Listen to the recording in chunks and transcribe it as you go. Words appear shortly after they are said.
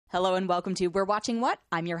Hello and welcome to We're Watching What?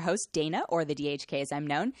 I'm your host, Dana, or the DHK as I'm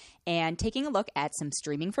known, and taking a look at some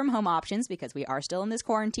streaming from home options because we are still in this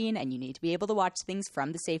quarantine and you need to be able to watch things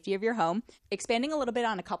from the safety of your home. Expanding a little bit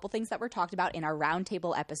on a couple things that were talked about in our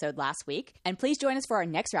roundtable episode last week. And please join us for our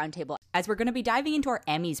next roundtable as we're going to be diving into our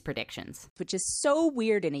Emmys predictions, which is so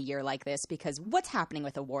weird in a year like this because what's happening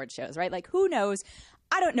with award shows, right? Like, who knows?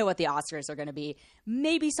 I don't know what the Oscars are going to be.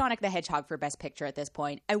 Maybe Sonic the Hedgehog for Best Picture at this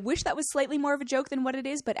point. I wish that was slightly more of a joke than what it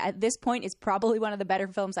is, but at this point, it's probably one of the better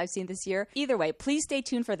films I've seen this year. Either way, please stay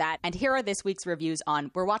tuned for that. And here are this week's reviews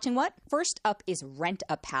on We're Watching What? First up is Rent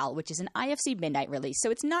a Pal, which is an IFC Midnight release,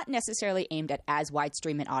 so it's not necessarily aimed at as wide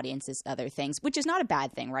stream an audience as other things, which is not a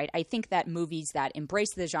bad thing, right? I think that movies that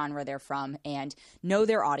embrace the genre they're from and know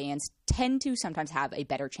their audience tend to sometimes have a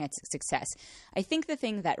better chance of success. I think the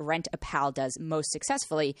thing that Rent a Pal does most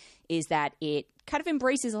successfully is that it kind of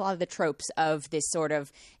embraces a lot of the tropes of this sort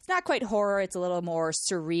of, it's not quite horror, it's a little more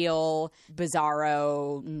surreal,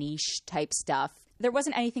 bizarro, niche type stuff. There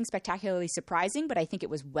wasn't anything spectacularly surprising, but I think it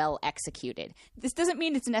was well executed. This doesn't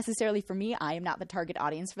mean it's necessarily for me. I am not the target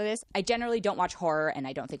audience for this. I generally don't watch horror, and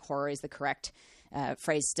I don't think horror is the correct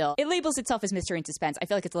phrase still. It labels itself as mystery and suspense. I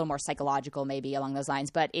feel like it's a little more psychological maybe along those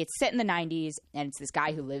lines, but it's set in the 90s, and it's this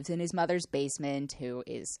guy who lives in his mother's basement who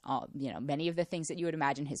is, many of the things that you would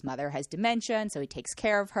imagine. His mother has dementia, and so he takes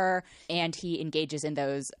care of her, and he engages in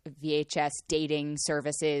those VHS dating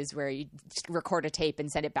services where you record a tape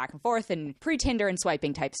and send it back and forth, and pre-Tinder and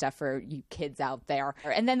swiping type stuff for you kids out there.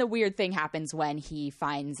 And then the weird thing happens when he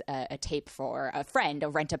finds a tape for a friend, a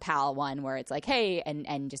Rent a Pal one, where it's like, hey,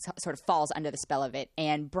 and just sort of falls under the spell of it.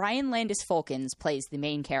 And Brian Landis Folkens plays the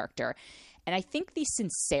main character. And I think the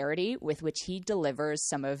sincerity with which he delivers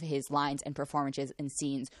some of his lines and performances and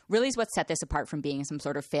scenes really is what set this apart from being some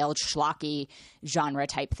sort of failed schlocky genre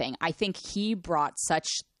type thing. I think he brought such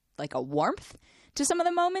like a warmth to some of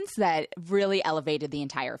the moments that really elevated the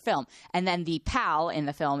entire film. And then the pal in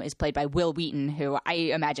the film is played by Will Wheaton, who I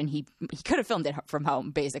imagine he could have filmed it from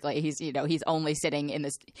home, basically. He's only sitting in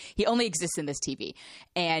this, he only exists in this TV.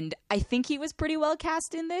 And I think he was pretty well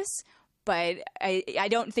cast in this, but I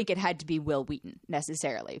don't think it had to be Will Wheaton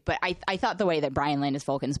necessarily. But I thought the way that Brian Landis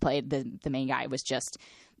Folkens played the main guy was just,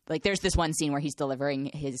 like, there's this one scene where he's delivering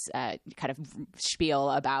his kind of spiel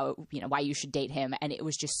about, why you should date him. And it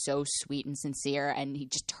was just so sweet and sincere. And he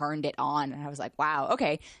just turned it on. And I was like, wow,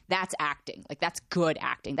 okay, that's acting. Like, that's good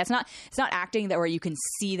acting. It's not acting that where you can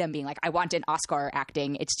see them being like, I want an Oscar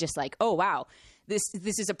acting. It's just like, oh, wow. This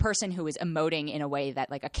is a person who is emoting in a way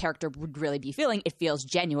that like a character would really be feeling. It feels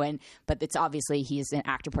genuine, but it's obviously he's an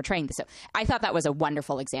actor portraying this. So I thought that was a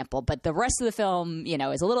wonderful example, but the rest of the film,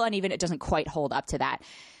 is a little uneven. It doesn't quite hold up to that.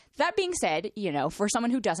 That being said, for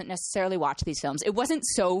someone who doesn't necessarily watch these films, it wasn't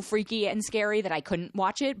so freaky and scary that I couldn't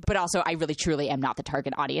watch it, but also I really truly am not the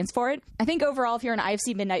target audience for it. I think overall, if you're an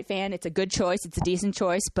IFC Midnight fan, it's a good choice. It's a decent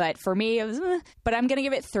choice, but for me, it was, but I'm going to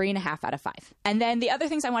give it 3.5 out of 5. And then the other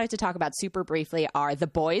things I wanted to talk about super briefly are The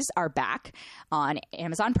Boys are back on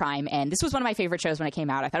Amazon Prime, and this was one of my favorite shows when it came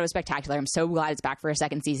out. I thought it was spectacular. I'm so glad it's back for a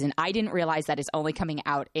second season. I didn't realize that it's only coming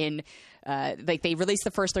out in, they released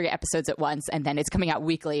the first 3 episodes at once, and then it's coming out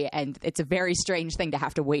weekly. And it's a very strange thing to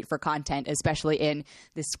have to wait for content, especially in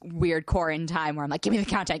this weird quarantine time where I'm like, give me the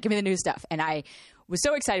content, give me the new stuff. And I was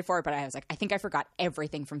so excited for it, but I was like, I think I forgot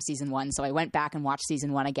everything from season 1. So I went back and watched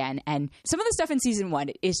season 1 again. And some of the stuff in season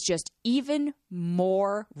 1 is just even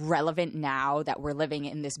more relevant now that we're living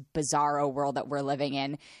in this bizarro world that we're living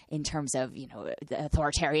in terms of, the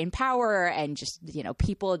authoritarian power and just,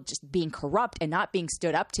 people just being corrupt and not being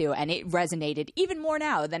stood up to. And it resonated even more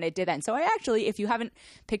now than it did then. So I actually, if you haven't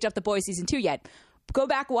picked up The Boys season 2 yet, go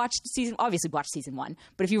back, watch obviously watch season 1,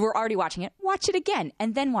 but if you were already watching it, watch it again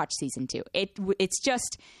and then watch season 2. It's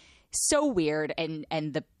just so weird. And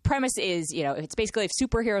the premise is, it's basically if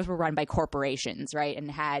superheroes were run by corporations, right, and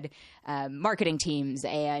had marketing teams,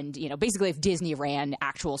 and basically if Disney ran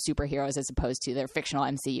actual superheroes as opposed to their fictional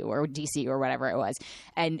MCU or DC or whatever it was,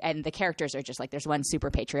 and the characters are just like, there's one super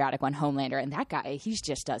patriotic, one Homelander, and that guy, he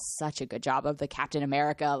just does such a good job of the Captain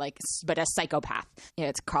America, but a psychopath.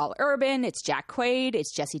 It's Carl Urban, it's Jack Quaid,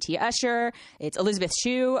 it's Jesse T. Usher, it's Elizabeth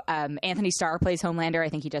Shue, Anthony Starr plays Homelander. I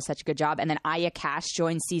think he does such a good job, and then Aya Cash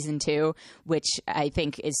joins season 2, which I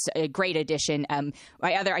think is a great addition. I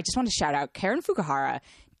just want to shout out Karen Fukuhara.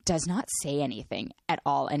 Does not say anything at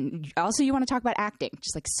all. And also, you want to talk about acting,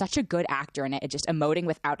 just like such a good actor in it, just emoting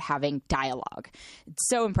without having dialogue. It's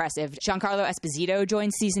so impressive. Giancarlo Esposito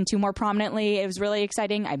joined season 2 more prominently. It was really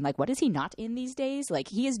exciting. I'm like, what is he not in these days? Like,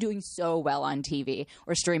 he is doing so well on TV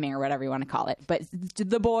or streaming or whatever you want to call it. But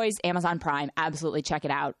The Boys, Amazon Prime, absolutely check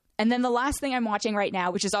it out. And then the last thing I'm watching right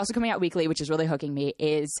now, which is also coming out weekly, which is really hooking me,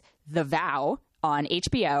 is The Vow on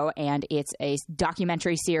HBO. And it's a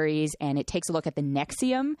documentary series, and it takes a look at the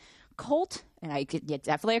NXIVM cult. And it's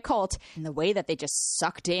definitely a cult, and the way that they just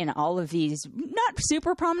sucked in all of these not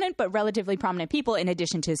super prominent, but relatively prominent people in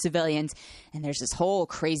addition to civilians. And there's this whole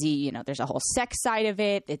crazy, there's a whole sex side of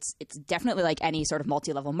it. It's definitely like any sort of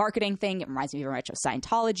multi-level marketing thing. It reminds me very much of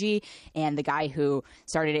Scientology. And the guy who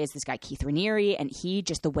started it is this guy, Keith Raniere. And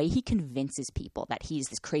the way he convinces people that he's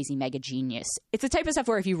this crazy mega genius. It's the type of stuff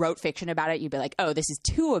where if you wrote fiction about it, you'd be like, oh, this is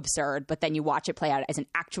too absurd. But then you watch it play out as an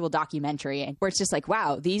actual documentary, and where it's just like,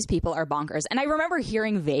 wow, these people are bonkers. And I remember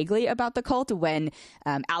hearing vaguely about the cult when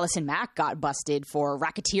Allison Mack got busted for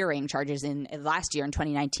racketeering charges in last year in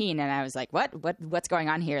 2019. And I was like, what's going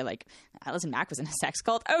on here? Like, Allison Mack was in a sex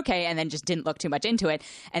cult? Okay. And then just didn't look too much into it.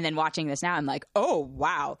 And then watching this now, I'm like, oh,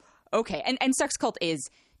 wow. Okay. And sex cult is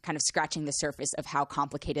kind of scratching the surface of how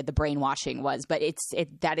complicated the brainwashing was, but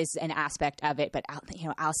that is an aspect of it. But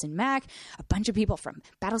Allison Mack, a bunch of people from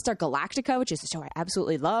Battlestar Galactica, which is a show I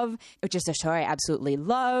absolutely love,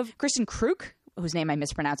 Kristen Kruk, whose name I'm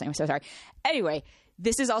mispronouncing, I'm so sorry. Anyway,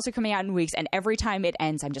 this is also coming out in weeks, and every time it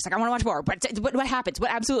ends, I'm just like, I want to watch more. What happens? What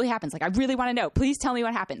absolutely happens? Like, I really want to know. Please tell me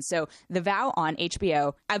what happens. So The Vow on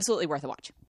HBO, absolutely worth a watch.